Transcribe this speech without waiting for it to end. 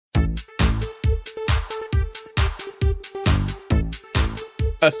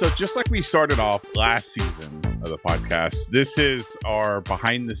So just like we started off last season of the podcast, this is our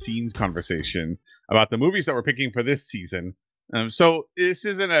behind the scenes conversation about the movies that we're picking for this season. So this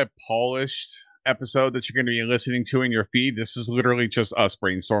isn't a polished episode that you're going to be listening to in your feed. This is literally just us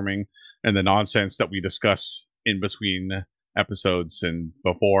brainstorming and the nonsense that we discuss in between episodes and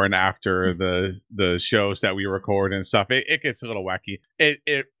before and after the shows that we record and stuff. It gets a little wacky.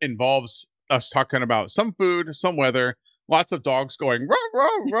 It involves us talking about some food, some weather, lots of dogs going row, row,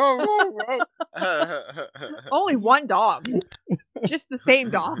 row, row, row. Only one dog. Just the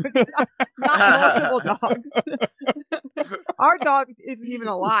same dog. Not multiple dogs. Our dog isn't even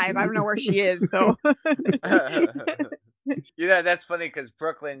alive. I don't know where she is. So You know, that's funny because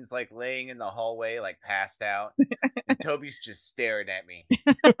Brooklyn's like laying in the hallway, like passed out. And Toby's just staring at me.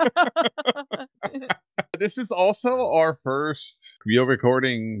 This is also our first real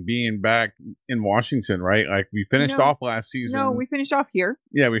recording being back in Washington, right? Like we finished off last season. No, we finished off here.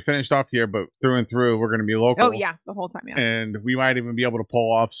 Yeah, we finished off here, but through and through, we're going to be local. Oh, yeah, the whole time, yeah. And we might even be able to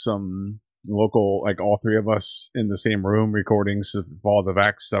pull off some local, like all three of us in the same room recordings if all the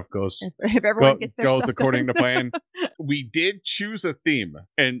vax stuff goes, if everyone gets their goes stuff according done. to plan. We did choose a theme,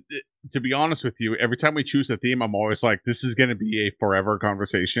 and to be honest with you, every time we choose a theme, I'm always like, this is going to be a forever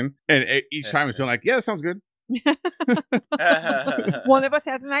conversation. And each time I feel like, yeah, that sounds good. One of us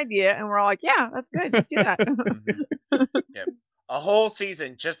has an idea, and we're all like, yeah, that's good. Let's do that. Yep. A whole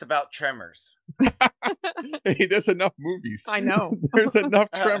season just about Tremors. Hey, there's enough movies. I know. There's enough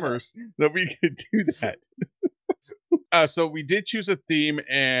Tremors that we could do that. So we did choose a theme,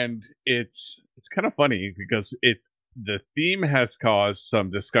 and it's kind of funny because the theme has caused some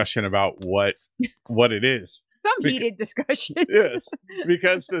discussion about what it is. Some heated discussion. Yes,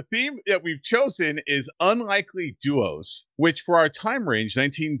 because the theme that we've chosen is unlikely duos, which for our time range,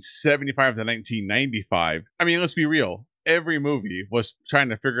 1975 to 1995, I mean, let's be real. Every movie was trying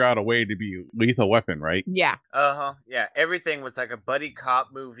to figure out a way to be Lethal Weapon, right? Yeah. Uh-huh. Yeah, everything was like a buddy cop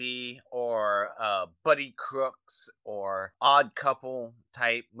movie or buddy crooks or odd couple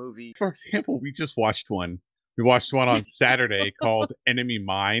type movie. For example, we just watched one. We watched one on Saturday called Enemy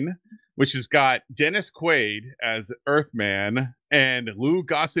Mine, which has got Dennis Quaid as Earthman and Lou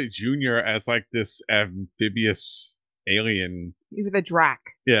Gossett Jr. as like this amphibious alien. He was a Drac.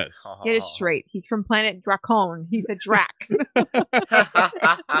 Yes. Get it straight. He's from planet Dracon. He's a Drac.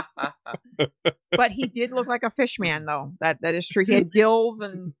 But he did look like a fish man, though. That is true. He had gills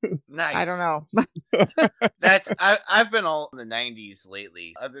and Nice. I don't know. I've been all in the 90s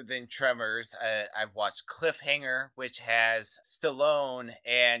lately. Other than Tremors, I've watched Cliffhanger, which has Stallone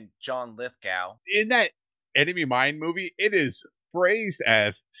and John Lithgow. In that Enemy Mine movie, it is phrased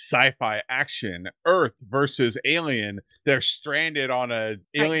as sci-fi action, Earth versus alien. They're stranded on a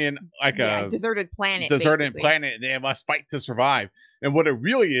alien, a deserted planet. Planet, and they must fight to survive. And what it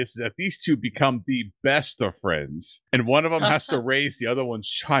really is that these two become the best of friends, and one of them has to raise the other one's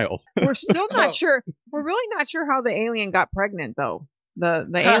child. We're still not sure. We're really not sure how the alien got pregnant, though. The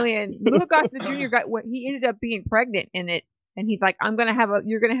alien, Lou Gossett Jr. he ended up being pregnant in it, and he's like,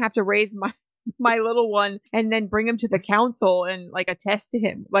 you're gonna have to raise my little one and then bring him to the council and like attest to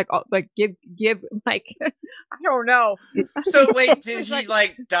him, like give like I don't know. So wait, did he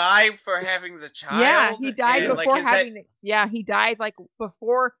like die for having the child? Yeah, he died before he died like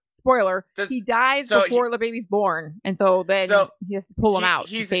before. Spoiler: he dies before the baby's born, and so then he has to pull him out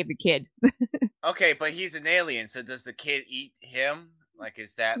to save the kid. Okay, but he's an alien, so does the kid eat him? Like,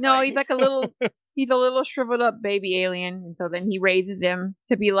 is that no? He's like a little. He's a little shriveled up baby alien, and so then he raises him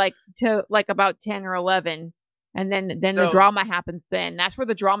to be like about 10 or 11, and then the drama happens. Then that's where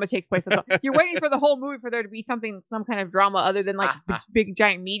the drama takes place. You're waiting for the whole movie for there to be some kind of drama other than like big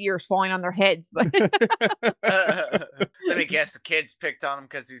giant meteors falling on their heads. But let me guess, the kids picked on him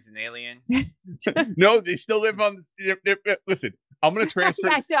because he's an alien. No, they still live on. Listen, I'm gonna transfer.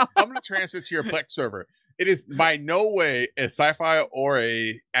 I'm gonna transfer to your Plex server. It is by no way a sci-fi or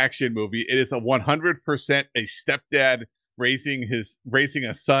a action movie. It is a 100% a stepdad raising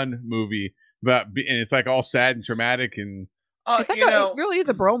a son movie, and it's like all sad and dramatic and. It's like it really is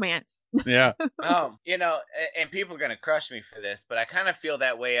a bromance. Yeah. And people are going to crush me for this, but I kind of feel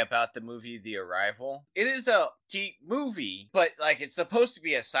that way about the movie The Arrival. It is a deep movie, but like it's supposed to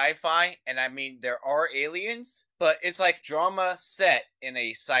be a sci-fi, and I mean there are aliens, but it's like drama set in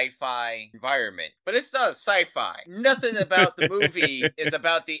a sci-fi environment. But it's not a sci-fi. Nothing about the movie is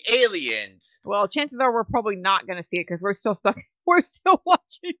about the aliens. Well, chances are we're probably not going to see it because we're still stuck. We're still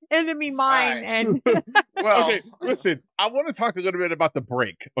watching Enemy Mine, and well, okay, listen. I want to talk a little bit about the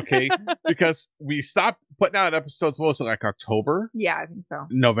break, okay? Because we stopped putting out episodes. What was it, like October? Yeah, I think so.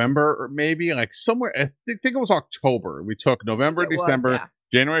 November, or maybe like somewhere. I think it was October. We took November, December,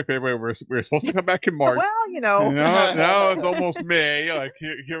 January, February. We're supposed to come back in March. Well, Now it's almost May. Like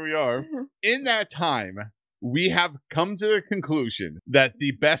here we are. In that time, we have come to the conclusion that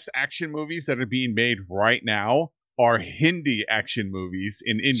the best action movies that are being made right now are Hindi action movies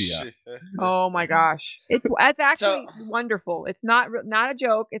in India. Oh my gosh, it's actually wonderful. It's not a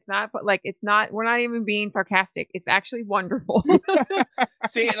joke. It's not like we're not even being sarcastic. It's actually wonderful.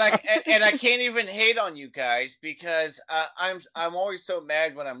 See, like, and I can't even hate on you guys because I'm always so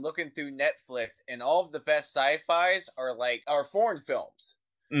mad when I'm looking through Netflix and all of the best sci-fis are foreign films.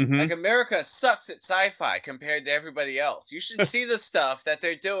 Mm-hmm. Like, America sucks at sci-fi compared to everybody else. You should see the stuff that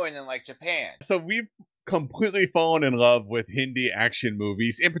they're doing in like Japan. So we've completely fallen in love with Hindi action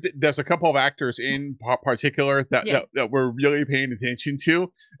movies. There's a couple of actors in particular that we're really paying attention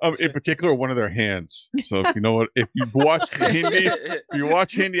to. In particular, one of their hands. So if you watch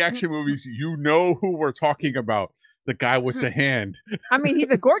Hindi action movies, you know who we're talking about. The guy with the hand. I mean,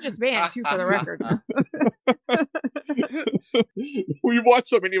 he's a gorgeous man too, for the record. We watched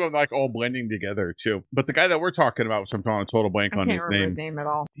so many of them like all blending together too. But the guy that we're talking about, which I'm drawing a total blank on his name. I can't remember his name at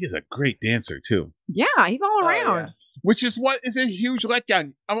all. He's a great dancer too. Yeah, he's all around. Yeah. Which is what is a huge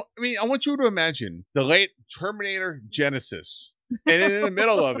letdown. I want you to imagine the late Terminator Genesis. And in the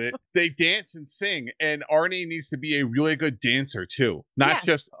middle of it, they dance and sing. And Arnie needs to be a really good dancer too. Not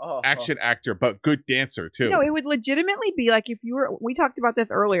just action actor, but good dancer too. It would legitimately be like we talked about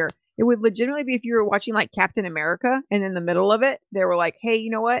this earlier. It would legitimately be if you were watching like Captain America and in the middle of it, they were like, hey,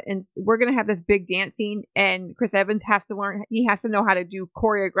 you know what? And we're going to have this big dance scene and Chris Evans has to learn, he has to know how to do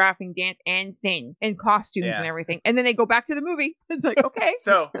choreographing, dance and sing and costumes and everything. And then they go back to the movie. It's like, okay.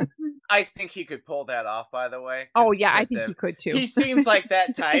 So I think he could pull that off, by the way. Oh yeah, I think he could too. He seems like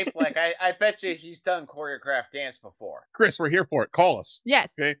that type. Like I bet you he's done choreographed dance before. Chris, we're here for it. Call us.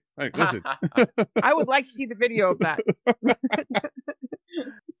 Yes. Okay. Right, listen. I would like to see the video of that.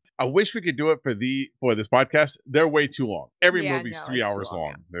 I wish we could do it for this podcast. They're way too long. Every movie's 3 hours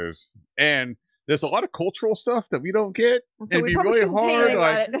long. Yeah. There's a lot of cultural stuff that we don't get. So it'd be really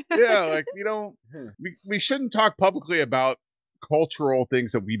hard. We shouldn't talk publicly about cultural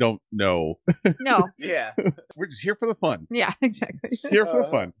things that we don't know. No. Yeah. We're just here for the fun. Yeah, exactly. Just here for the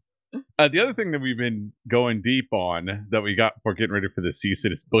fun. The other thing that we've been going deep on that we got for getting ready for this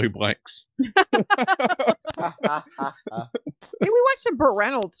season is Billy Blanks. Hey, we watched some Burt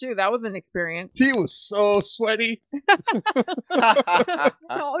Reynolds too. That was an experience. He was so sweaty.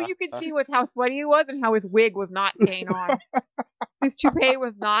 All you could see was how sweaty he was and how his wig was not staying on. His toupee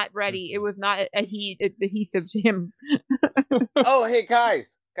was not ready. It was not adhesive to him. Oh, hey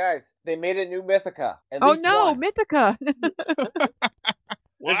guys, they made a new Mythica. Mythica.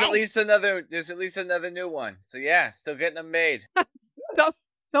 There's at least another new one. So yeah, still getting them made.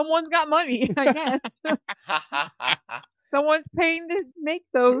 Someone's got money, I guess. Someone's paying to make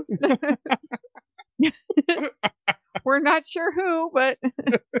those. We're not sure who, but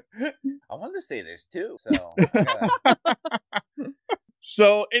I want to say there's two. So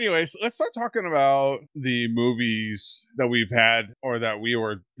So anyways, let's start talking about the movies that we've had or that we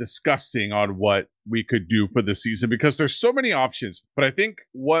were discussing on what we could do for the season, because there's so many options. But I think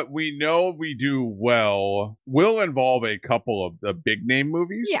what we know we do well will involve a couple of the big name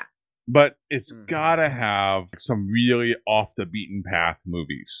movies. Yeah. But it's gotta have some really off the beaten path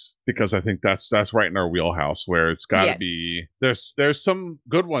movies, because I think that's right in our wheelhouse, where it's gotta be there's some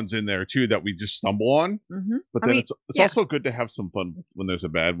good ones in there too that we just stumble on. Mm-hmm. But then it's also good to have some fun when there's a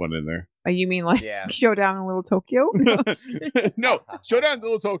bad one in there. You mean like Showdown in Little Tokyo? No, Showdown in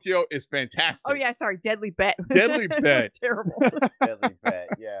Little Tokyo is fantastic. Oh yeah, sorry, Deadly Bet. Deadly Bet. Terrible. Deadly Bet,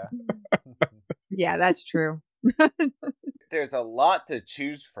 yeah. Yeah, that's true. There's a lot to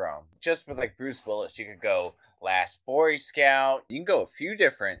choose from. Just with like Bruce Willis, you could go Last Boy Scout. You can go a few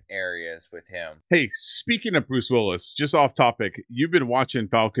different areas with him. Hey, speaking of Bruce Willis, just off topic, you've been watching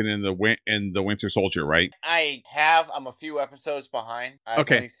Falcon and the Winter Soldier, right? I have. I'm a few episodes behind. I've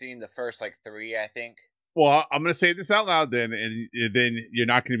only seen the first like 3, I think. Well, I'm going to say this out loud then, and then you're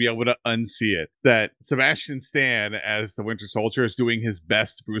not going to be able to unsee it. That Sebastian Stan as the Winter Soldier is doing his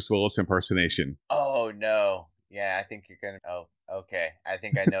best Bruce Willis impersonation. Oh, no. Yeah, I think you're going to... Oh, okay. I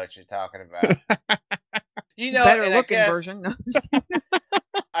think I know what you're talking about. Better looking version. No,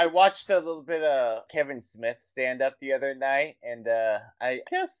 I watched a little bit of Kevin Smith stand up the other night, and I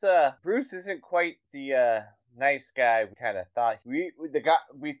guess Bruce isn't quite the... nice guy we kind of thought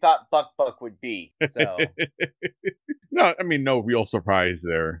we thought Buck would be. So no, I mean, no real surprise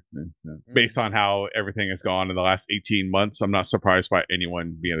there. Based on how everything has gone in the last 18 months, I'm not surprised by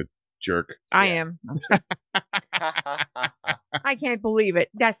anyone being a jerk. I am. I can't believe it.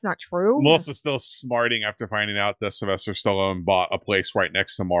 That's not true. Melissa's still smarting after finding out that Sylvester Stallone bought a place right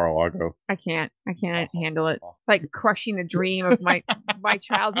next to Mar-a-Lago. I can't handle it. Like crushing a dream of my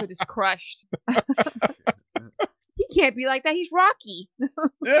childhood is crushed. He can't be like that. He's Rocky.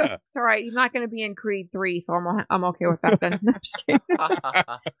 Yeah. It's all right. He's not going to be in Creed 3, so I'm okay with that then. No, I'm just kidding.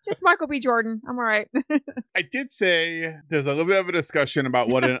 Just Michael B. Jordan. I'm all right. I did say there's a little bit of a discussion about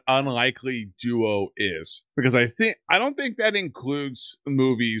what an unlikely duo is, because I don't think that includes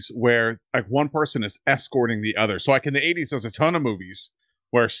movies where like one person is escorting the other. So like in the 80s, there's a ton of movies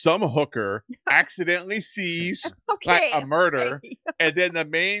where some hooker accidentally sees like a murder, and then the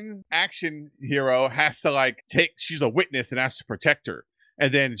main action hero has to like she's a witness and has to protect her,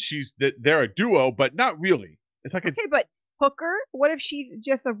 and then they're a duo, but not really. It's like but hooker? What if she's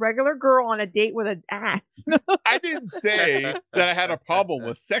just a regular girl on a date with an ass? I didn't say that I had a problem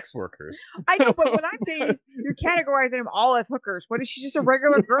with sex workers. I know, but what I'm saying is you're categorizing them all as hookers. What if she's just a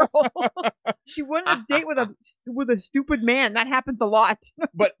regular girl? She went on a date with a stupid man. That happens a lot.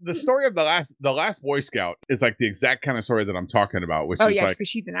 But the story of the last Boy Scout is like the exact kind of story that I'm talking about, which is like because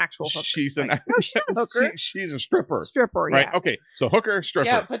she's an actual hooker. She's no, she's not a hooker. She's a stripper. Stripper, right? Yeah. Okay, so hooker, stripper.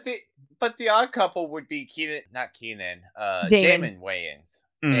 Yeah, but the odd couple would be Damon Wayans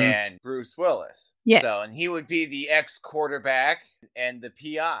and Bruce Willis. Yes. So, and he would be the ex-quarterback and the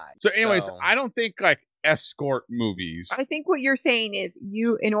PI. So anyways, I don't think like escort movies. I think what you're saying is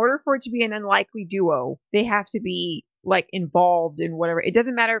in order for it to be an unlikely duo, they have to be like involved in whatever. It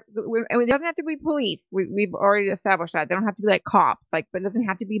doesn't matter. It doesn't have to be police. We've already established that. They don't have to be like cops. But it doesn't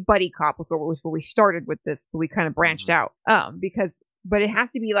have to be buddy cop, which was where we started with this. But we kind of branched out. But it has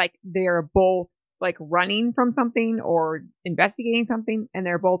to be like they're both like running from something or investigating something, and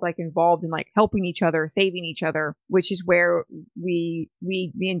they're both like involved in like helping each other, saving each other, which is where me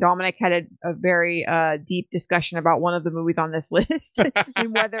and Dominic had a very deep discussion about one of the movies on this list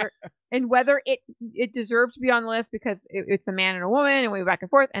and whether it deserves to be on the list because it's a man and a woman, and we went back and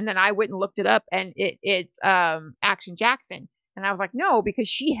forth, and then I went and looked it up, and it's Action Jackson. And I was like, no, because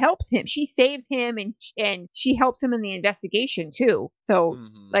she helps him. She saves him, and she helps him in the investigation too. So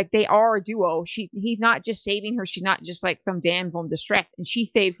like they are a duo. He's not just saving her. She's not just like some damsel in distress. And she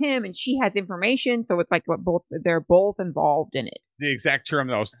saves him, and she has information. So it's like they're both involved in it. The exact term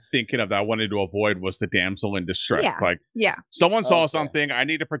that I was thinking of that I wanted to avoid was the damsel in distress. Yeah. Someone saw something. I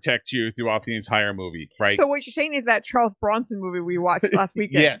need to protect you throughout the entire movie, right? So what you're saying is that Charles Bronson movie we watched last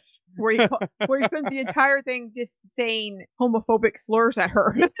weekend. Yes. Where he spent the entire thing just saying homophobic slurs at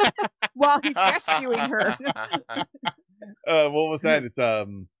her while he's rescuing her. What was that?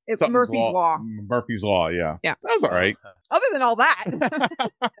 It's Murphy's Law. Murphy's Law, yeah. Sounds all right. Other than all that.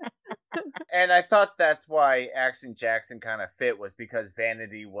 And I thought that's why Action Jackson kind of fit, was because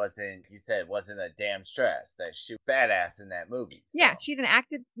Vanity wasn't a damn stress. That she was badass in that movie. So. Yeah, she's an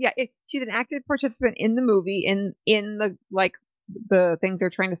active participant in the movie, in the like the things they're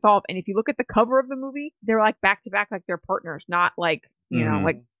trying to solve. And if you look at the cover of the movie, they're like back to back, like they're partners, not like know,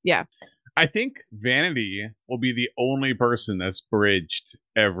 like I think Vanity will be the only person that's bridged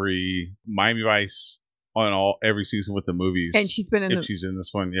every Miami Vice on every season with the movies, and she's been in. She's in this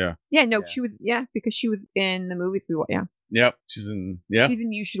one, she was because she was in the movies Yep, she's in. She's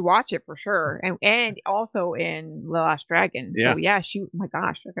in. You should watch it for sure, and also in The Last Dragon. Yeah, so she. Oh my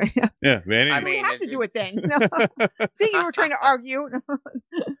gosh. Okay. Yeah, Vanity. I mean, we have to do it then. No. See, you were trying to argue.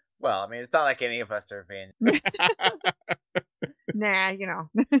 Well, I mean, it's not like any of us are Vanity. Nah,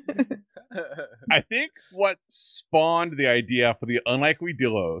 I think what spawned the idea for the unlikely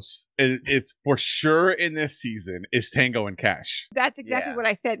duos, it's for sure in this season, is Tango and Cash. That's exactly what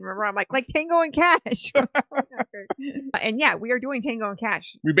I said. Remember, I'm like Tango and Cash. And we are doing Tango and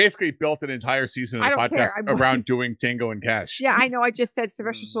Cash. We basically built an entire season of the podcast around doing Tango and Cash. Yeah, I know. I just said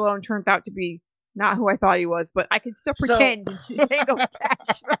Sylvester Stallone turns out to be not who I thought he was, but I can still pretend Tango and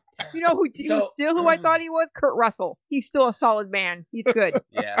Cash. You know who I thought he was? Kurt Russell. He's still a solid man. He's good.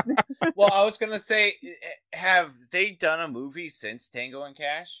 Yeah. Well, I was gonna say, have they done a movie since Tango and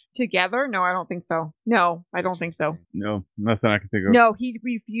Cash together? No, I don't think so. No, I don't think so. No, nothing I can think of. No, he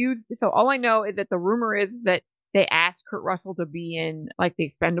refused. So all I know is that the rumor is that they asked Kurt Russell to be in like the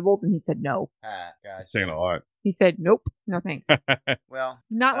Expendables, and he said no. Gotcha. Saying a lot. He said nope, no thanks. Well,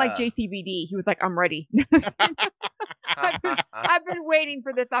 not like JCVD. He was like, I'm ready. I've been waiting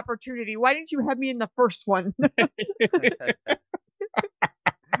for this opportunity. Why didn't you have me in the first one?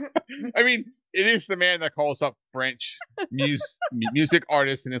 I mean, it is the man that calls up French music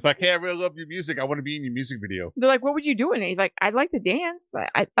artists, and it's like, hey, I really love your music. I want to be in your music video. They're like, what would you do in it? He's like, I'd like to dance.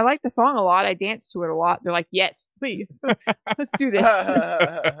 I like the song a lot. I dance to it a lot. They're like, yes, please. Let's do this.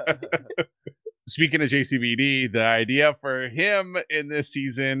 speaking of JCVD, the idea for him in this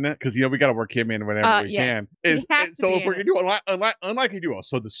season, because we got to work him in whenever we can, is so if we're gonna do unlikely duo,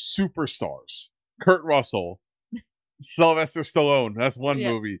 so the superstars, Kurt Russell, Sylvester Stallone, that's one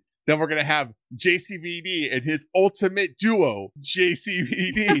movie. Then we're gonna have JCVD and his ultimate duo,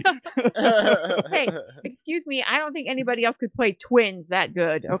 JCVD. Hey, excuse me, I don't think anybody else could play twins that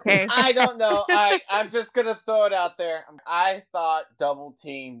good. Okay, I don't know. I'm just gonna throw it out there. I thought Double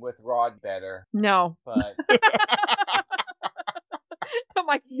Team with Rod better. No, but I'm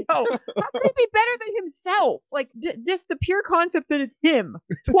like, no, how could it be better than himself? Like, just the pure concept that it's him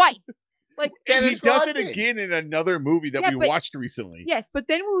twice. Like, Dennis Rodman. It again in another movie that we watched recently. Yes, but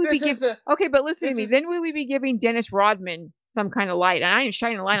then will we be okay, but listen to me. Then will we be giving Dennis Rodman some kind of light? And I ain't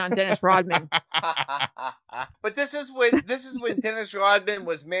shining a light on Dennis Rodman. But this is when Dennis Rodman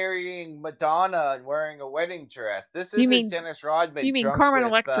was marrying Madonna and wearing a wedding dress. This isn't Dennis Rodman. You mean Carmen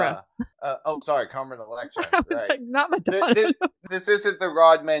Electra? Sorry, Carmen Electra. Right. Like, not Madonna. This isn't the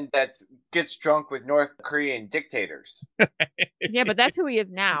Rodman that gets drunk with North Korean dictators. Yeah, but that's who he is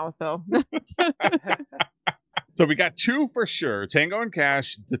now. So. So we got two for sure: Tango and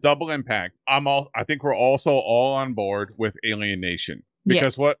Cash, the Double Impact. I think we're also all on board with Alien Nation.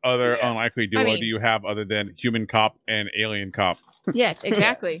 Because what other unlikely duo do you have other than Human Cop and Alien Cop? Yes,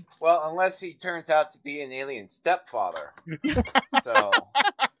 exactly. Yes. Well, unless he turns out to be an alien stepfather. So.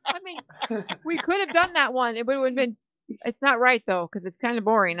 I mean, we could have done that one. It would have been. It's not right though, because it's kind of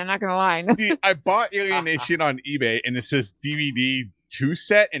boring. I'm not gonna lie. See, I bought Alien Nation on eBay, and it says DVD 2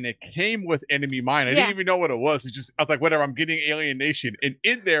 set, and it came with Enemy Mine. I didn't even know what it was. I was like, whatever. I'm getting Alien Nation, and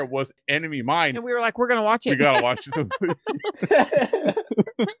in there was Enemy Mine. And we were like, we're gonna watch it. We gotta watch it.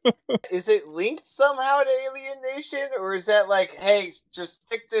 Is it linked somehow to Alien Nation, or is that like, hey, just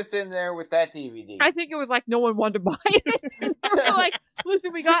stick this in there with that DVD? I think it was like no one wanted to buy it. We're like,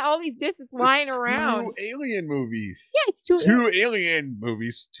 listen, we got all these discs lying around. 2 Alien movies. Yeah, it's 2 Alien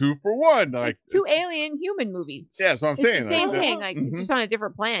movies, 2 for 1. Like it's 2 alien human movies. Yeah, that's what I'm saying. The same thing, like just on a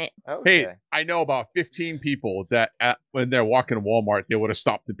different planet. Okay. Hey, I know about 15 people that when they're walking to Walmart, they would have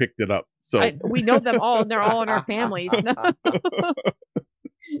stopped and picked it up. So we know them all, and they're all in our families.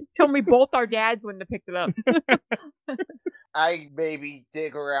 Tell me both our dads wouldn't have picked it up. I maybe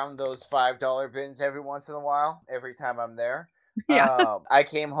dig around those $5 bins every once in a while, every time I'm there. Yeah. I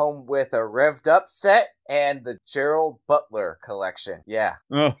came home with a Revved Up set and the Gerald Butler collection. Yeah.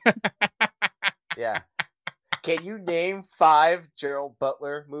 Oh. Yeah. Can you name 5 Gerald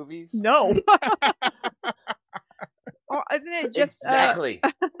Butler movies? No. Or isn't it just exactly?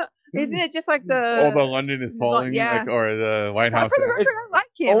 Isn't it just like the London is Falling, or the White House?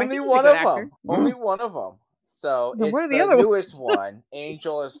 Only one of them. Only one of them. So it's the newest one,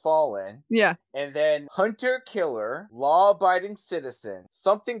 Angel Has Fallen. Yeah. And then Hunter Killer, Law Abiding Citizen,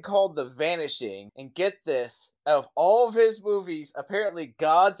 something called The Vanishing, and get this, of all of his movies, apparently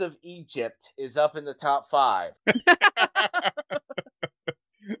Gods of Egypt is up in the top 5.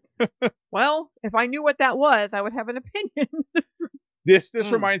 Well, if I knew what that was, I would have an opinion. This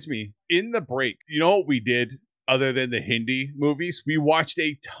reminds me, in the break, you know what we did other than the Hindi movies? We watched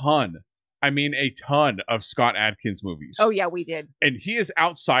a ton of Scott Adkins movies. Oh, yeah, we did. And he is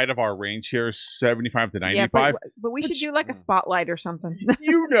outside of our range here, 75 to 95. Yeah, but we should do like a spotlight or something.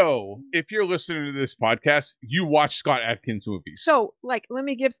 If you're listening to this podcast, you watch Scott Adkins movies. So, let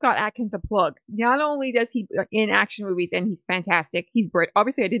me give Scott Adkins a plug. Not only does he in action movies, and he's fantastic. He's Brit.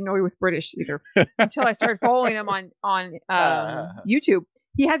 Obviously, I didn't know he was British either until I started following him on YouTube.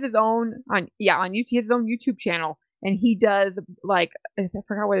 He has his own on YouTube. He has his own YouTube channel, and he does I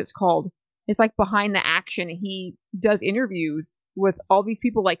forgot what it's called. It's like behind the action. He does interviews with all these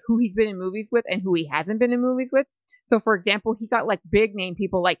people, like who he's been in movies with and who he hasn't been in movies with. So, for example, he got like big name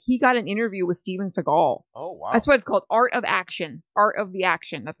people. Like he got an interview with Steven Seagal. Oh, wow. That's what it's called. Art of Action. Art of the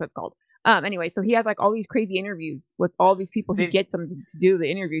Action. That's what it's called. Anyway, so he has like all these crazy interviews with all these people. He gets them to do the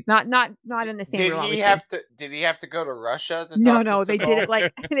interviews. Not in the same room. Did he have to go to Russia? No, they did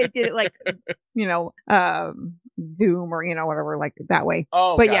it like Zoom or whatever, like that way.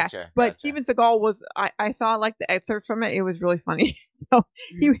 Oh, but gotcha. But Steven Seagal was I saw like the excerpt from it. It was really funny. So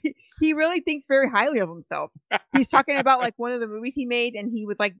he really thinks very highly of himself. He's talking about like one of the movies he made, and he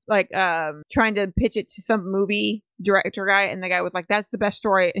was like trying to pitch it to some movie director guy, and the guy was like, "That's the best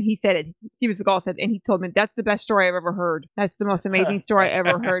story," and he said it. Steven Seagal said, and he told me, "That's the best story I've ever heard. That's the most amazing story I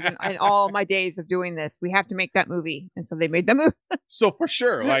ever heard in all my days of doing this. We have to make that movie," and so they made that movie. So for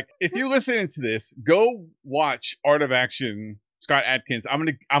sure, like if you're listening to this, go watch Art of Action, Scott Adkins.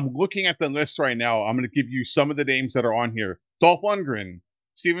 I'm looking at the list right now. I'm gonna give you some of the names that are on here: Dolph Lundgren,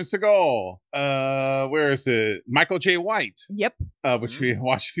 Steven Seagal. Where is it? Michael J. White. Yep. Which we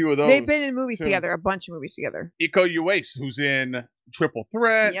watched a few of those. They've been in movies too. together, a bunch of movies together. Iko Uwais, who's in Triple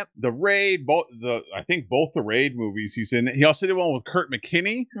Threat, Yep. The Raid, I think both the Raid movies he's in. He also did one with Kurt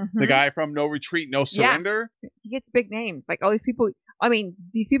McKinney, Mm-hmm. the guy from No Retreat, No Surrender. Yeah. He gets big names. Like all these people. I mean,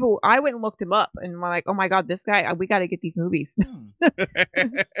 these people, I went and looked him up and I'm like, oh my God, this guy, we got to get these movies.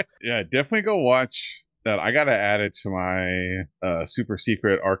 Yeah, definitely go watch that. I got to add it to my super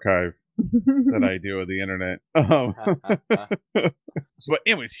secret archive that I do of the internet. So, but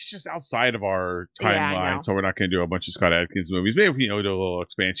anyways, he's just outside of our timeline, so we're not going to do a bunch of Scott Adkins movies. Maybe, do a little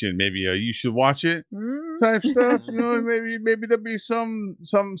expansion. Maybe you should watch it type stuff. Maybe there'll be some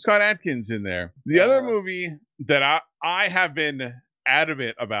Scott Adkins in there. The other movie that I have been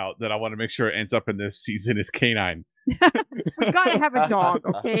adamant about that I want to make sure it ends up in this season is K9. We gotta have a dog,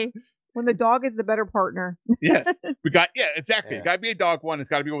 okay? When the dog is the better partner. Yes, exactly. It got to be a dog one. It's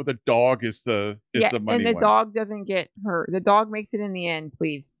got to be where the dog is the money and the one. dog doesn't get hurt. The dog makes it in the end,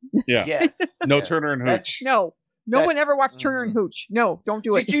 please. Yeah. Yes. No Turner and Hooch. No one ever watched Turner and Hooch. No, don't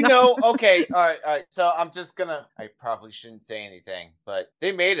do it. Did you know? Okay, all right. So I'm just gonna. I probably shouldn't say anything, but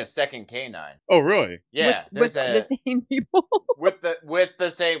they made a second K9. Oh, really? Yeah, with the same people. with the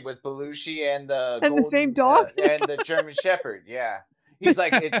same with Belushi and the the same dog and the German Shepherd. Yeah, he's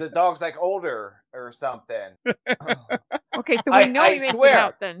like the dog's like older or something. Okay, so we know I he makes swear, it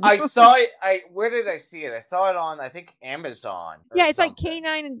out then. I saw it. Where did I see it? I saw it on I think Amazon. Yeah, it's something. like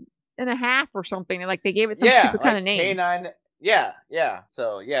K9 and a half or something. Like they gave it some stupid kind of name. K9. Yeah.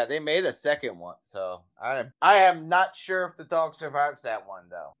 So yeah, they made a second one. So I am not sure if the dog survives that one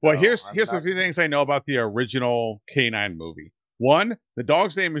though. So well, here's a few things I know about the original K9 movie. One, the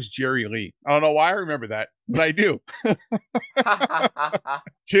dog's name is Jerry Lee. I don't know why I remember that, but I do.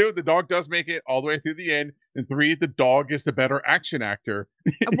 Two, the dog does make it all the way through the end. And three, the dog is the better action actor.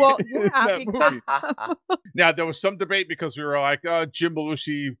 Well, yeah. Now, there was some debate because we were like, Jim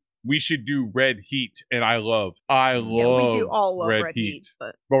Belushi, we should do Red Heat. And I love we do all love Red Heat.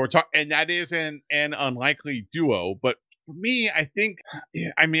 But we're talking, and that is an unlikely duo. But for me, I think,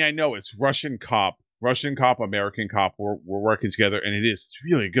 I know it's Russian cop, American cop, we're working together, and it is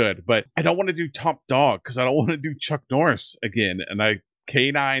really good. But I don't want to do Top Dog because I don't want to do Chuck Norris again. And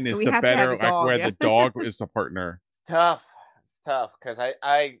K9 is the better, the dog is the partner. It's tough because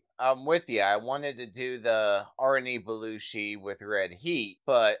I'm with you. I wanted to do the Arnie Belushi with Red Heat,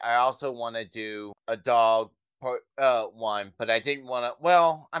 but I also want to do a dog one, but I didn't want to.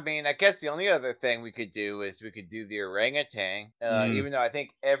 Well, I mean, I guess the only other thing we could do is we could do the orangutan, even though I think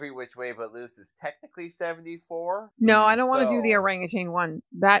Every Which Way But Loose is technically 74. No, I don't want to do the orangutan one.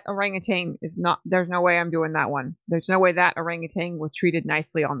 That orangutan is not. There's no way I'm doing that one. There's no way that orangutan was treated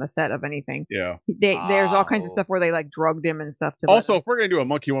nicely on the set of anything. Yeah, there's all kinds of stuff where they like drugged him and stuff. Also, if we're gonna do a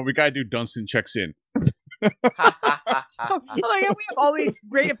monkey one, we gotta do Dunstan Checks In. We have all these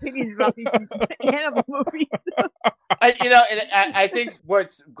great opinions about these animal movies. I think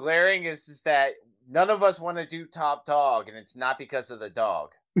what's glaring is that none of us want to do Top Dog, and it's not because of the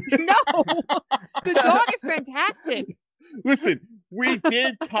dog. No, the dog is fantastic. Listen, we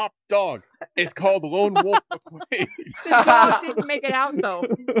did Top Dog. It's called Lone Wolf McQuade. The dog didn't make it out though.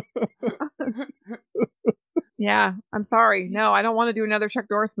 Yeah, I'm sorry. No, I don't want to do another Chuck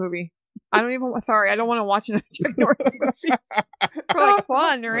Norris movie. I don't want to watch another Chuck Norris movie for like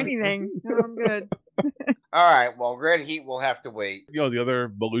fun or anything. No, I'm good. All right, well, Red Heat will have to wait. The other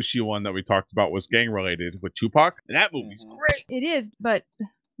Belushi one that we talked about was gang related with Tupac, and that movie's great. It is, but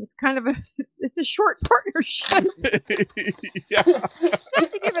it's kind of it's a short partnership. Yeah.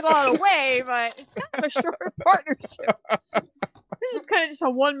 Not to give it all away, but it's kind of a short partnership. It's kind of just a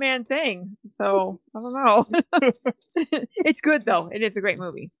one-man thing, so I don't know. It's good though. It is a great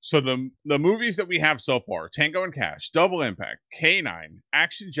movie. So the movies that we have so far: Tango and Cash, Double Impact, K9,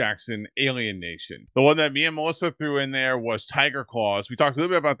 Action Jackson, Alien Nation. The one that me and Melissa threw in there was Tiger Claws. We talked a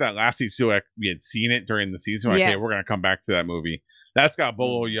little bit about that last season. So we had seen it during the season. Okay, we're gonna come back to that movie. That's got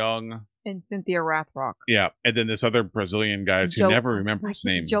Bolo Young and Cynthia Rathrock. Yeah, and then this other Brazilian guy who never remember his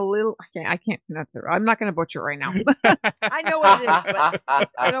name. Jalil. I can't pronounce it. I'm not going to butcher it right now. I know what it is, but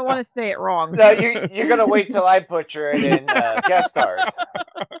I don't want to say it wrong. No, you're going to wait till I butcher it in guest stars.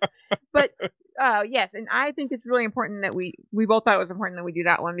 But yes, and I think it's really important that we both thought it was important that we do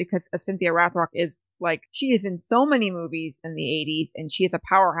that one because Cynthia Rathrock is like she is in so many movies in the 80s, and she is a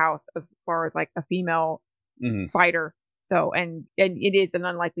powerhouse as far as like a female fighter. So, and it is an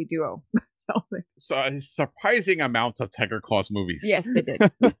unlikely duo. So a surprising amount of Tiger Claws movies. Yes, they did.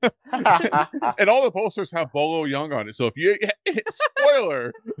 And all the posters have Bolo Young on it. So if you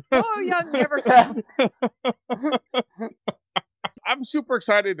spoiler, Bolo Young never. I'm I'm super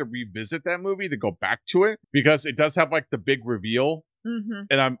excited to revisit that movie, to go back to it, because it does have like the big reveal. Mm-hmm.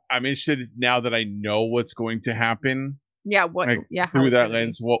 And I'm interested now that I know what's going to happen. Yeah, what? Like, yeah, through that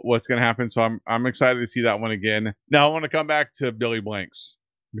lens, what's going to happen. So I'm excited to see that one again. Now I want to come back to Billy Blanks,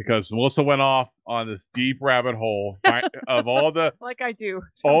 because Melissa went off on this deep rabbit hole of all the like I do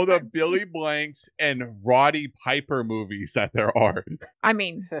all the Billy Blanks and Roddy Piper movies that there are. I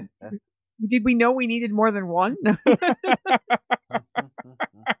mean, did we know we needed more than one?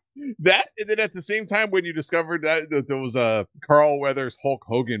 That, and then at the same time, when you discovered that there was a Carl Weathers Hulk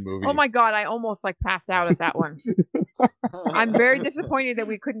Hogan movie. Oh my God, I almost like passed out at that one. I'm very disappointed that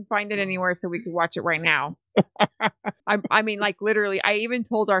we couldn't find it anywhere so we could watch it right now. I mean, like literally, I even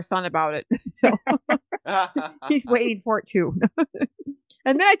told our son about it. So he's waiting for it too.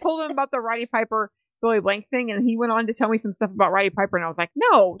 And then I told him about the Roddy Piper Billy Blank thing, and he went on to tell me some stuff about Roddy Piper, and I was like,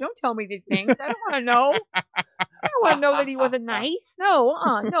 no, don't tell me these things. I don't want to know. I don't want to know that he wasn't nice. No,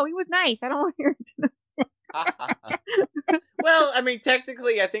 no, he was nice. I don't want to hear it. Well, I mean,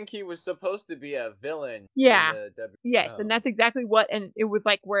 technically, I think he was supposed to be a villain. Yeah. Yes, and that's exactly what, and it was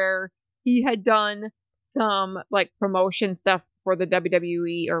like where he had done some like promotion stuff for the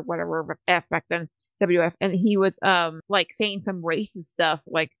WWE or whatever F back then, WF, and he was like saying some racist stuff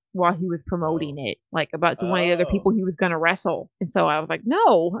like while he was promoting it, like about one of the other people he was going to wrestle. And so I was like,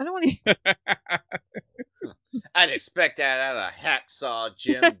 no, I don't want to. I'd expect that out of Hacksaw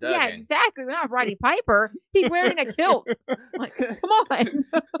Jim Duggan. Yeah, exactly. Not Roddy Piper. He's wearing a kilt. Like, come on.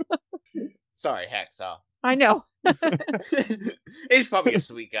 Sorry, Hacksaw. I know. He's probably a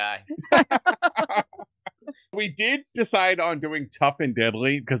sweet guy. We did decide on doing Tough and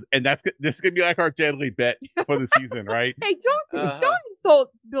Deadly, this is gonna be like our deadly bet for the season, right? Hey, don't insult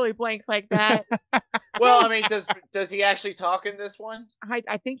Billy Blanks like that. Well, I mean, does he actually talk in this one?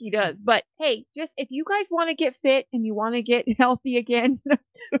 I think he does. But hey, just if you guys want to get fit and you want to get healthy again,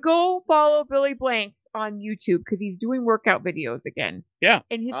 go follow Billy Blanks on YouTube, because he's doing workout videos again. Yeah,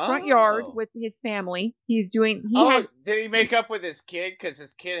 in his front yard with his family. He's doing. Did he make up with his kid? Because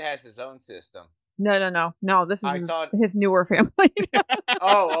his kid has his own system. No. This is his newer family.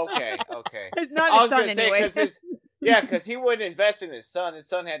 Oh, okay. It's not his son anyway. Because he wouldn't invest in his son. His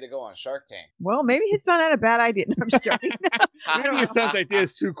son had to go on Shark Tank. Well, maybe his son had a bad idea. No, I'm just joking. Maybe his son's idea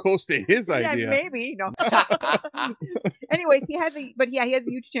is too close to his idea. Yeah, maybe. No. Anyways, he has a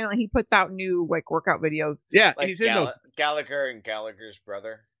YouTube channel, and he puts out new like workout videos. Yeah, like and he's in those. Gallagher and Gallagher's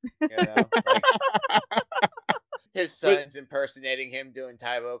brother. You know, like, his son's impersonating him doing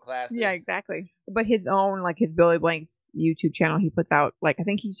Taibo classes. Yeah, exactly. But his own, like his Billy Blanks YouTube channel, he puts out like I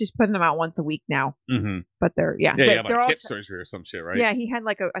think he's just putting them out once a week now. Mm-hmm. But they're like hip surgery or some shit, right? Yeah, he had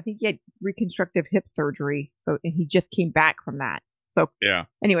I think he had reconstructive hip surgery, and he just came back from that. So yeah.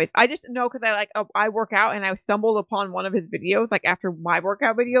 Anyways, I just know because I work out, and I stumbled upon one of his videos like after my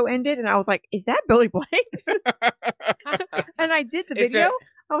workout video ended, and I was like, "Is that Billy Blanks?" And I did the video.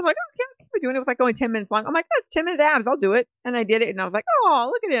 I was like, "Oh, yeah, we're doing it." It was like only 10 minutes long. I'm like, "That's 10 minute abs. I'll do it." And I did it, and I was like,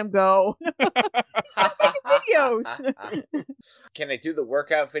 "Oh, look at him go!" He's still making videos. Can I do the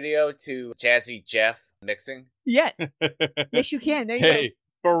workout video to Jazzy Jeff mixing? Yes, yes, you can. There you go.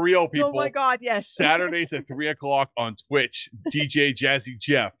 For real, people. Oh my God, yes. Saturdays at 3:00 on Twitch, DJ Jazzy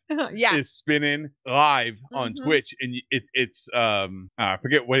Jeff is spinning live on Twitch, and it's I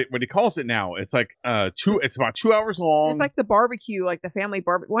forget what he calls it now. It's like it's about 2 hours long. It's like the barbecue, like the family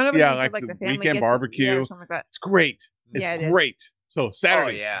barbecue. One of them like the family weekend barbecue. Something like that. It's great. It's great. So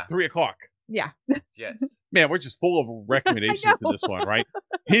Saturdays, 3:00. Yeah. Yes. Man, we're just full of recommendations to this one, right?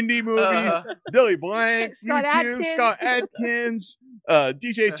 Hindi movies, Billy Blanks, Scott Adkins,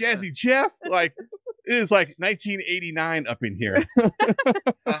 DJ Jazzy Jeff. Like, it is like 1989 up in here.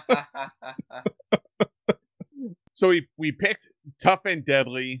 So we picked Tough and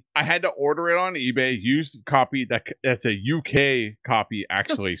Deadly. I had to order it on eBay, used copy. That's a UK copy,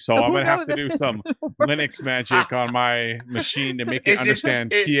 actually. So I'm going to have to do some Linux magic on my machine to make it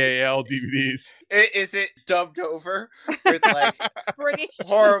understand PAL DVDs. Is it dubbed over with like British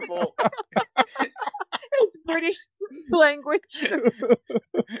horrible? It's British language.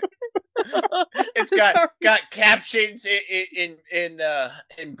 It's got captions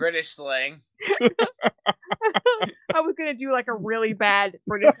in British slang. I was gonna do like a really bad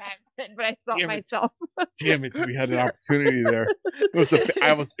British accent, but I stopped myself. Damn it! We had an opportunity there.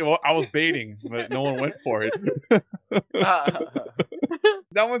 I was baiting, but no one went for it.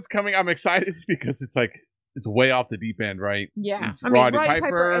 That one's coming. I'm excited because it's way off the deep end, right? Yeah, it's Roddy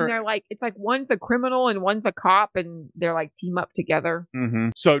Piper, and they're like, it's like one's a criminal and one's a cop, and they're like team up together. Mm-hmm.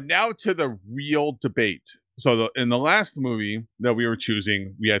 So now to the real debate. So in the last movie that we were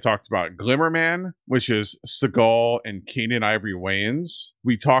choosing, we had talked about Glimmerman, which is Seagal and Keenan Ivory Wayans.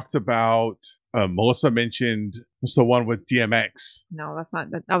 We talked about Melissa mentioned it's the one with DMX. No, that's not.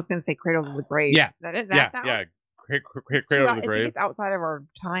 I was going to say Cradle of the Grave. Yeah, that is yeah, that yeah. one? Cradle of the I Grave. think it's outside of our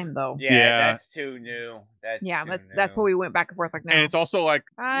time, though. Yeah, that's too new. That's what we went back and forth like. No. And it's also like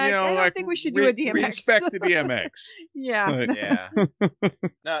I don't like think we should do a DMX. Respect the DMX. Yeah. But, Yeah.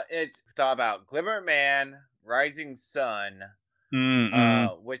 No, it's thought about Glimmerman, Rising Sun,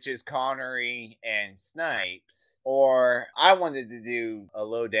 which is Connery and Snipes, or I wanted to do a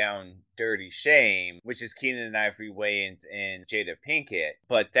lowdown Dirty Shame, which is Keenan and Ivory Wayans and Jada Pinkett,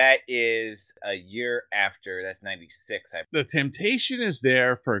 but that is a year after. That's 96. The temptation is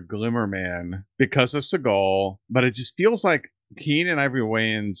there for Glimmerman because of Seagal, but it just feels like Keenan Ivory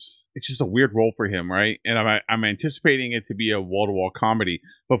Wayans, it's just a weird role for him, right? And I'm anticipating it to be a wall-to-wall comedy,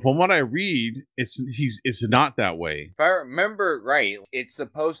 but from what I read, it's not that way. If I remember right, it's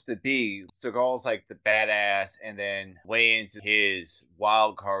supposed to be Seagal's like the badass, and then Wayans his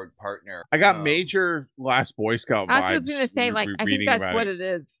wild card partner. I got major Last Boy Scout vibes. I was going to say, like, I think that's what it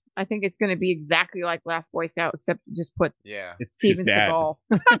is. I think it's going to be exactly like Last Boy Scout, except just put Steven Seagal.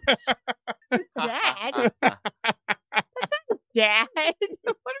 Dad. Dad?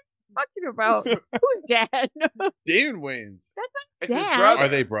 What are you talking about? Who's Dad? David Wayans. That's not it's Dad. his brother. Are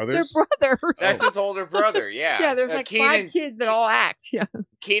they brothers? They're brothers. That's his older brother, yeah. Yeah, there's like Keenan's, 5 kids that all act. Yeah.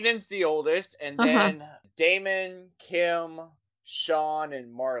 Keenan's the oldest, and then Damon, Kim, Sean,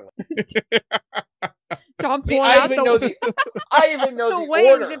 and Marlon. See, I even know the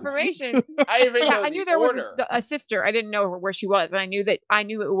order. Information. I knew there was a sister. I didn't know where she was, and I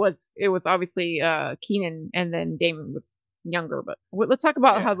knew it was obviously Keenan, and then Damon was younger. But let's talk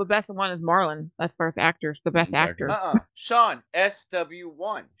about how the best one is Marlon. That's first actor, the best actor. Sean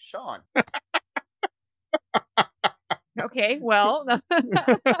SW1. Sean. Okay, well, you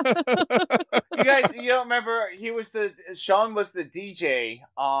guys, you don't remember? Sean was the DJ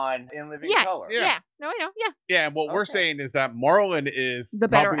on In Living Color. Yeah, no, I know. Yeah. And what we're saying is that Marlon is the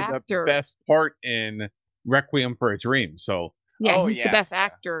better actor, the best part in Requiem for a Dream. So he's the best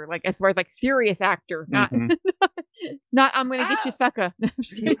actor, like as far as like serious actor, not not I'm gonna get you, sucker.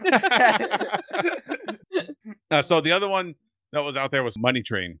 So the other one that was out there was Money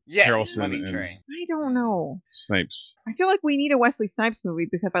Train. Yes, Harrelson Money Train. I don't know. Snipes. I feel like we need a Wesley Snipes movie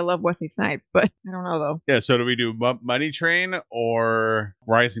because I love Wesley Snipes, but I don't know though. Yeah, so do we do Money Train or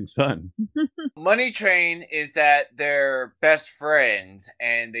Rising Sun? Money Train is that they're best friends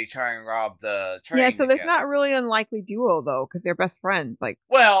and they try and rob the train. Yeah, so there's not really an unlikely duo though because they're best friends. Like,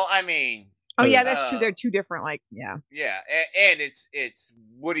 well, I mean. Oh yeah, that's true. They're two different, like, yeah. Yeah, and it's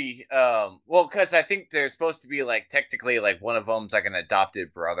Woody. Well, because I think they're supposed to be like technically like one of them's like an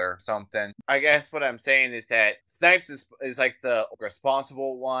adopted brother or something. I guess what I'm saying is that Snipes is like the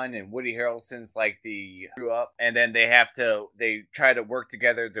responsible one, and Woody Harrelson's like the grew up, and then they try to work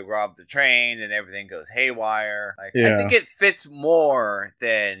together to rob the train, and everything goes haywire. Like, I think it fits more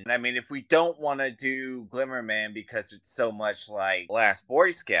than, I mean, if we don't want to do Glimmerman because it's so much like Last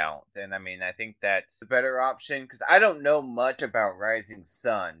Boy Scout, then I mean, I think that's the better option, because I don't know much about Rising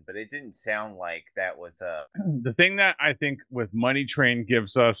Sun, but it didn't sound like that was a... The thing that I think with Money Train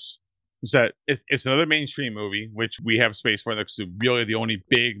gives us is that it's another mainstream movie, which we have space for. That's really the only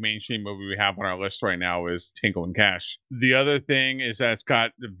big mainstream movie we have on our list right now is Tango and Cash. The other thing is that it's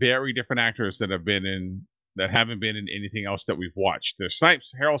got very different actors that haven't been in anything else that we've watched. There's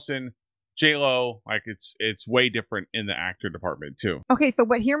Snipes, Harrelson, J-Lo, like it's way different in the actor department too. Okay, so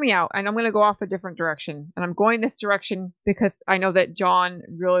but hear me out, and I'm going to go off a different direction, and I'm going this direction because I know that John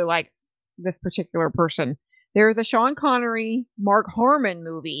really likes this particular person. There is a Sean Connery, Mark Harmon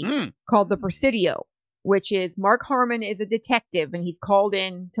movie called The Presidio, which is Mark Harmon is a detective, and he's called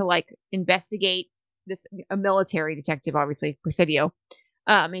in to like investigate a military detective, obviously Presidio.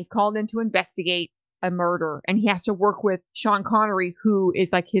 And he's called in to investigate a murder, and he has to work with Sean Connery, who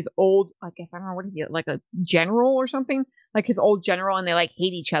is like his old, I guess, I don't know what he is, like a general or something, like his old general, and they like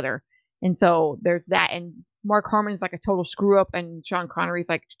hate each other. And so there's that, and Mark Harmon is like a total screw up, and Sean Connery's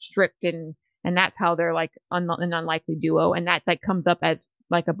like strict, and that's how they're like an unlikely duo. And that's like comes up as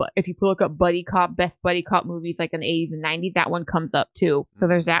like if you look up buddy cop, best buddy cop movies like in the 80s and 90s, that one comes up too. So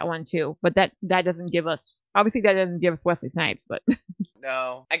there's that one too. But that doesn't give us, obviously that doesn't give us Wesley Snipes, but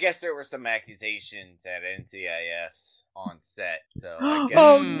no, I guess there were some accusations at NCIS on set. So I guess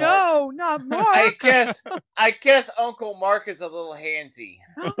no, not Mark. I guess Uncle Mark is a little handsy.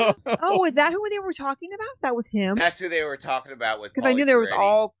 Oh, is that who they were talking about? That was him. That's who they were talking about with. Because I knew there was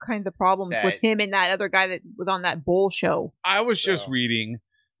all kinds of problems with him and that other guy that was on that bull show. I was just reading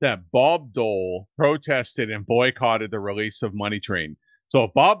that Bob Dole protested and boycotted the release of Money Train. So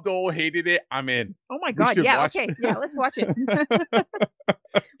if Bob Dole hated it, I'm in. Oh my God! Yeah, okay, yeah, let's watch it.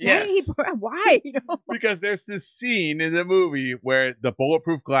 Yes. Why? Because there's this scene in the movie where the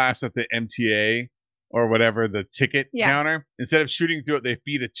bulletproof glass at the MTA or whatever, the ticket counter, instead of shooting through it, they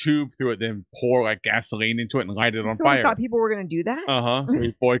feed a tube through it, then pour like gasoline into it and light it on fire. So thought people were going to do that? Uh-huh. So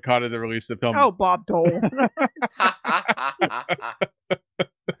he boycotted the release of the film. Oh, Bob Dole.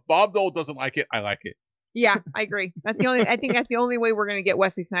 Bob Dole doesn't like it. I like it. Yeah, I agree. I think that's the only way we're going to get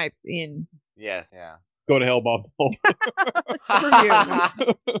Wesley Snipes in. Yes. Yeah. Go to hell, Bob Dole. Screw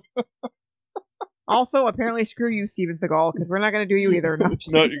you. Also, apparently, screw you, Steven Seagal, because we're not going to do you either.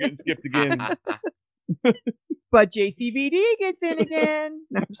 No, you're getting skipped again. But JCVD gets in again.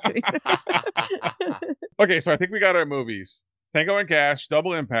 No, I'm just kidding. Okay, so I think we got our movies. Tango and Cash,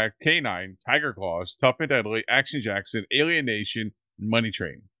 Double Impact, K9, Tiger Claws, Tough and Deadly, Action Jackson, Alien Nation, Money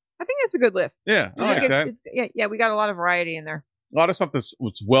Train. I think that's a good list. Yeah, I like that. Yeah, we got a lot of variety in there. A lot of stuff that's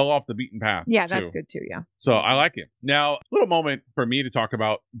well off the beaten path. Yeah, that's good too, yeah. So I like it. Now, a little moment for me to talk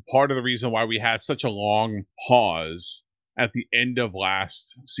about part of the reason why we had such a long pause at the end of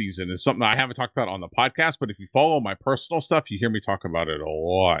last season is something I haven't talked about on the podcast, but if you follow my personal stuff, you hear me talk about it a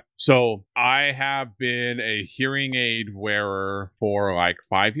lot. So I have been a hearing aid wearer for like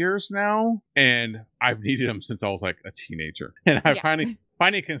 5 years now, and I've needed them since I was like a teenager. And I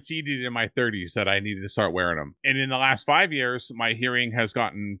finally conceded in my 30s that I needed to start wearing them. And in the last 5 years, my hearing has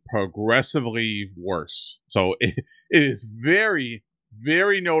gotten progressively worse. So it is very,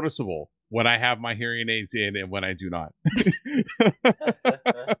 very noticeable when I have my hearing aids in and when I do not.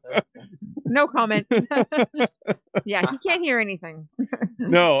 No comment. Yeah, he can't hear anything.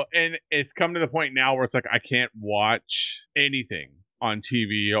 No, and it's come to the point now where it's like I can't watch anything on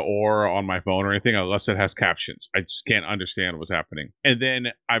TV or on my phone or anything unless it has captions. I just can't understand what's happening. And then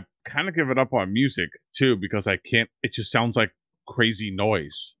I've kind of given up on music too because it just sounds like crazy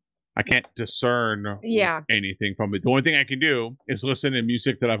noise. I can't discern anything from it. The only thing I can do is listen to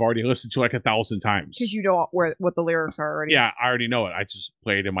music that I've already listened to like 1,000 times. Because you know what the lyrics are already. Yeah, I already know it. I just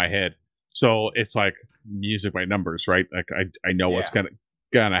play it in my head. So it's like music by numbers, right? Like I know what's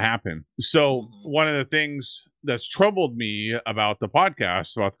gonna happen. So one of the things that's troubled me about the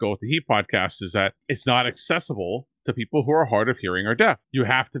podcast, about the Go With The Heat podcast, is that it's not accessible to people who are hard of hearing or deaf. You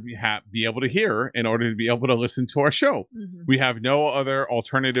have to be able to hear in order to be able to listen to our show. Mm-hmm. We have no other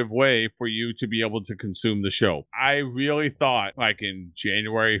alternative way for you to be able to consume the show. I really thought, like in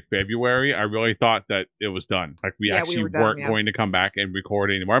January, February, I really thought that it was done. Like we weren't going to come back and record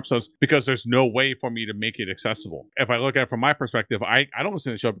any more episodes because there's no way for me to make it accessible. If I look at it from my perspective, I don't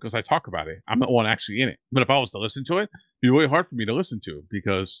listen to the show because I talk about it. I'm the one actually in it. But if I was to listen to it, it'd be really hard for me to listen to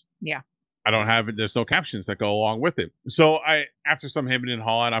because I don't have it. There's no captions that go along with it. So after some hemming and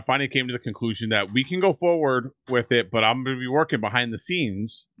hawing, I finally came to the conclusion that we can go forward with it, but I'm going to be working behind the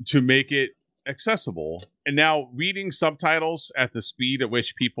scenes to make it accessible. And now reading subtitles at the speed at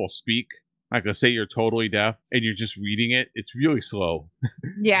which people speak, like let's say you're totally deaf and you're just reading it, it's really slow.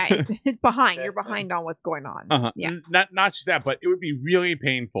 Yeah, it's behind. You're behind on what's going on. Uh-huh. Yeah. Not just that, but it would be really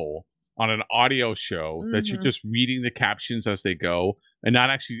painful on an audio show that you're just reading the captions as they go and not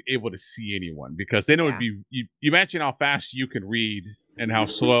actually able to see anyone, because then it would be, you imagine how fast you can read and how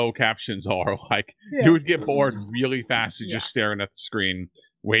slow captions are. Like you would get bored really fast just staring at the screen,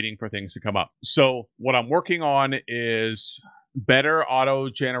 waiting for things to come up. So what I'm working on is better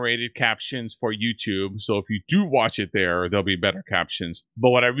auto-generated captions for YouTube. So if you do watch it there, there'll be better captions.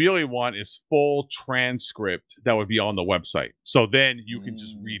 But what I really want is full transcript that would be on the website. So then you can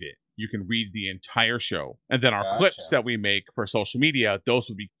just read it. You can read the entire show. And then our clips that we make for social media, those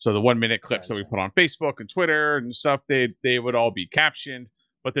would be, so the 1 minute clips that we put on Facebook and Twitter and stuff, they would all be captioned,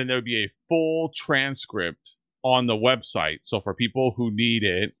 but then there would be a full transcript on the website. So for people who need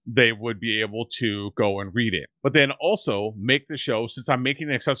it, they would be able to go and read it. But then also make the show, since I'm making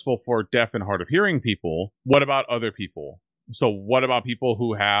it accessible for deaf and hard of hearing people, what about other people? So what about people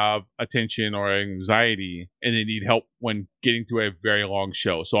who have attention or anxiety and they need help when getting through a very long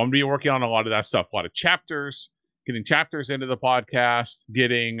show? So I'm going to be working on a lot of that stuff, a lot of chapters, getting chapters into the podcast,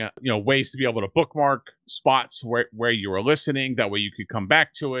 getting, ways to be able to bookmark spots where you are listening. That way you could come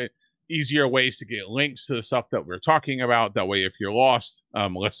back to it. Easier ways to get links to the stuff that we're talking about. That way, if you're lost,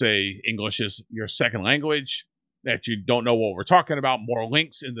 let's say English is your second language, that you don't know what we're talking about, more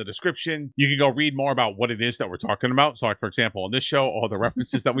links in the description. You can go read more about what it is that we're talking about. So like, for example, on this show, all the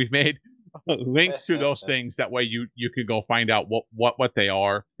references that we've made, links to those things. That way you can go find out what they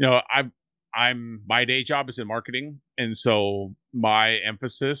are. My day job is in marketing. And so my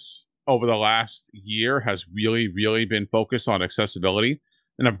emphasis over the last year has really, really been focused on accessibility.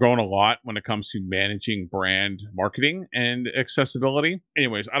 and I've grown a lot when it comes to managing brand marketing and accessibility.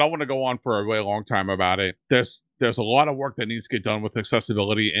 Anyways, I don't want to go on for a really long time about it. There's a lot of work that needs to get done with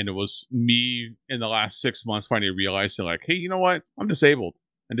accessibility, and it was me in the last 6 months finally realizing, like, hey, you know what? I'm disabled.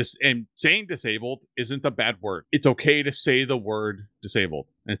 And saying disabled isn't a bad word. It's okay to say the word disabled.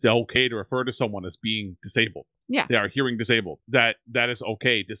 And it's okay to refer to someone as being disabled. Yeah. They are hearing disabled. That is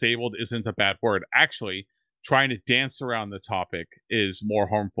okay. Disabled isn't a bad word. Actually, trying to dance around the topic is more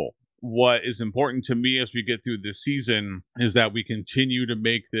harmful. What is important to me as we get through this season is that we continue to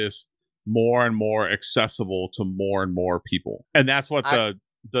make this more and more accessible to more and more people. And that's what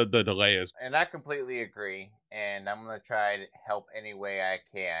the delay is. And I completely agree. And I'm going to try to help any way I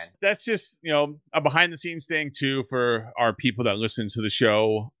can. That's just, a behind the scenes thing too for our people that listen to the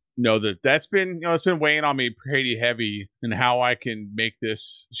show. Know that's been, it's been weighing on me pretty heavy in how I can make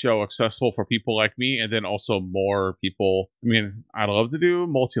this show accessible for people like me, and then also more people. I mean, I'd love to do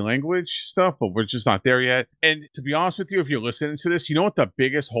multi-language stuff, but we're just not there yet. And to be honest with you, if you're listening to this, you know what the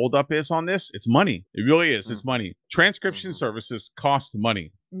biggest holdup is on this? It's money. It really is. It's money. Transcription services cost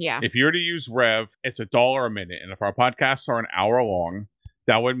money. Yeah. If you're to use Rev, it's $1 a minute, and if our podcasts are an hour long,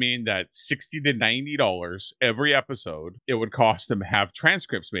 that would mean that $60 to $90 every episode it would cost them to have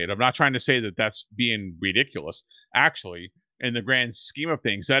transcripts made. I'm not trying to say that that's being ridiculous. Actually, in the grand scheme of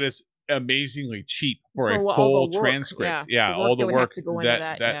things, that is amazingly cheap for a full transcript. Yeah, all the work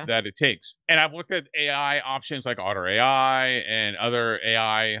that it takes. And I've looked at AI options like Otter AI and other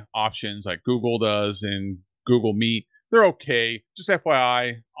AI options like Google does and Google Meet. They're okay. Just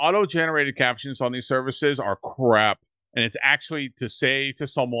FYI, auto-generated captions on these services are crap. And it's actually to say to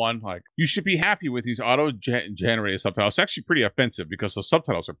someone, like, you should be happy with these auto-generated subtitles. It's actually pretty offensive because those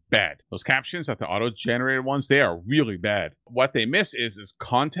subtitles are bad. Those captions, like the auto-generated ones, they are really bad. What they miss is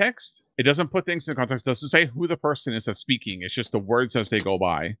context. It doesn't put things in context. It doesn't say who the person is that's speaking. It's just the words as they go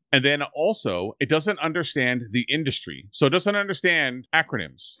by. And then also, it doesn't understand the industry. So it doesn't understand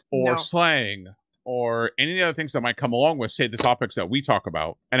acronyms or slang or any other things that might come along with, say, the topics that we talk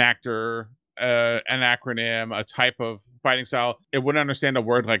about. An actor, an acronym, a type of fighting style. It wouldn't understand a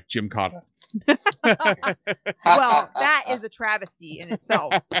word like Gymkhana. Well, that is a travesty in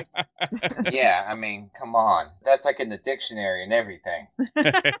itself. Yeah, I mean, come on. That's like in the dictionary and everything.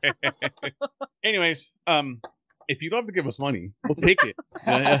 Anyways, if you'd love to give us money, we'll take it.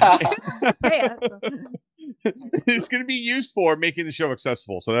 It's going to be used for making the show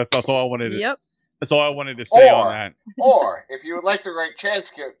accessible. So that's all I wanted to. Yep. That's all I wanted to say on that. Or, if you would like to write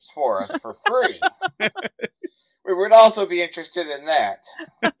transcripts for us for free, we would also be interested in that.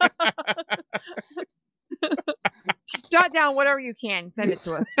 Jot down whatever you can. Send it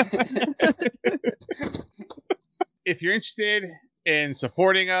to us. If you're interested in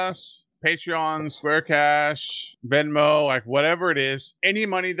supporting us, Patreon, Square Cash, Venmo, like whatever it is, any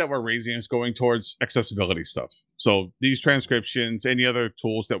money that we're raising is going towards accessibility stuff. So these transcriptions, any other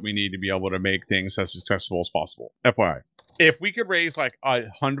tools that we need to be able to make things as accessible as possible. FYI. If we could raise like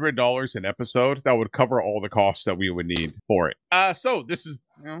 $100 an episode, that would cover all the costs that we would need for it. So this is,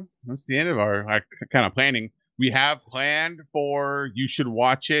 that's the end of our kind of planning. We have planned for You Should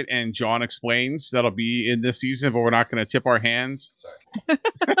Watch It and John Explains. That'll be in this season, but we're not going to tip our hands.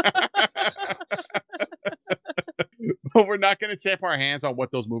 But we're not going to tip our hands on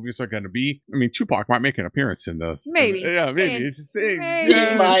what those movies are going to be. I mean, Tupac might make an appearance in this. Maybe. Yeah, maybe. He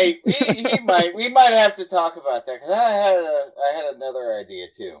might. He might. We might have to talk about that because I had another idea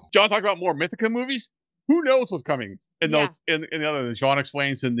too. John talked about more Mythica movies. Who knows what's coming? In those, in the other, John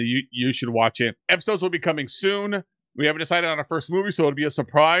Explains and You Should Watch It. Episodes will be coming soon. We haven't decided on our first movie, so it'll be a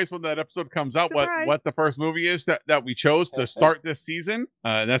surprise when that episode comes out. What the first movie is that we chose to start this season.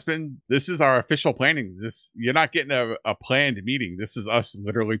 This is our official planning. You're not getting a planned meeting. This is us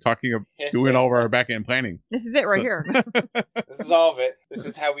literally doing all of our back end planning. This is it right here. This is all of it. This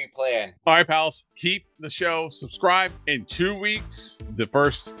is how we plan. All right, pals. Keep the show subscribed. In 2 weeks, the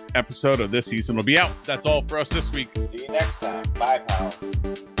first episode of this season will be out. That's all for us this week. See you next time. Bye,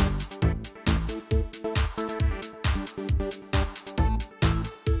 pals.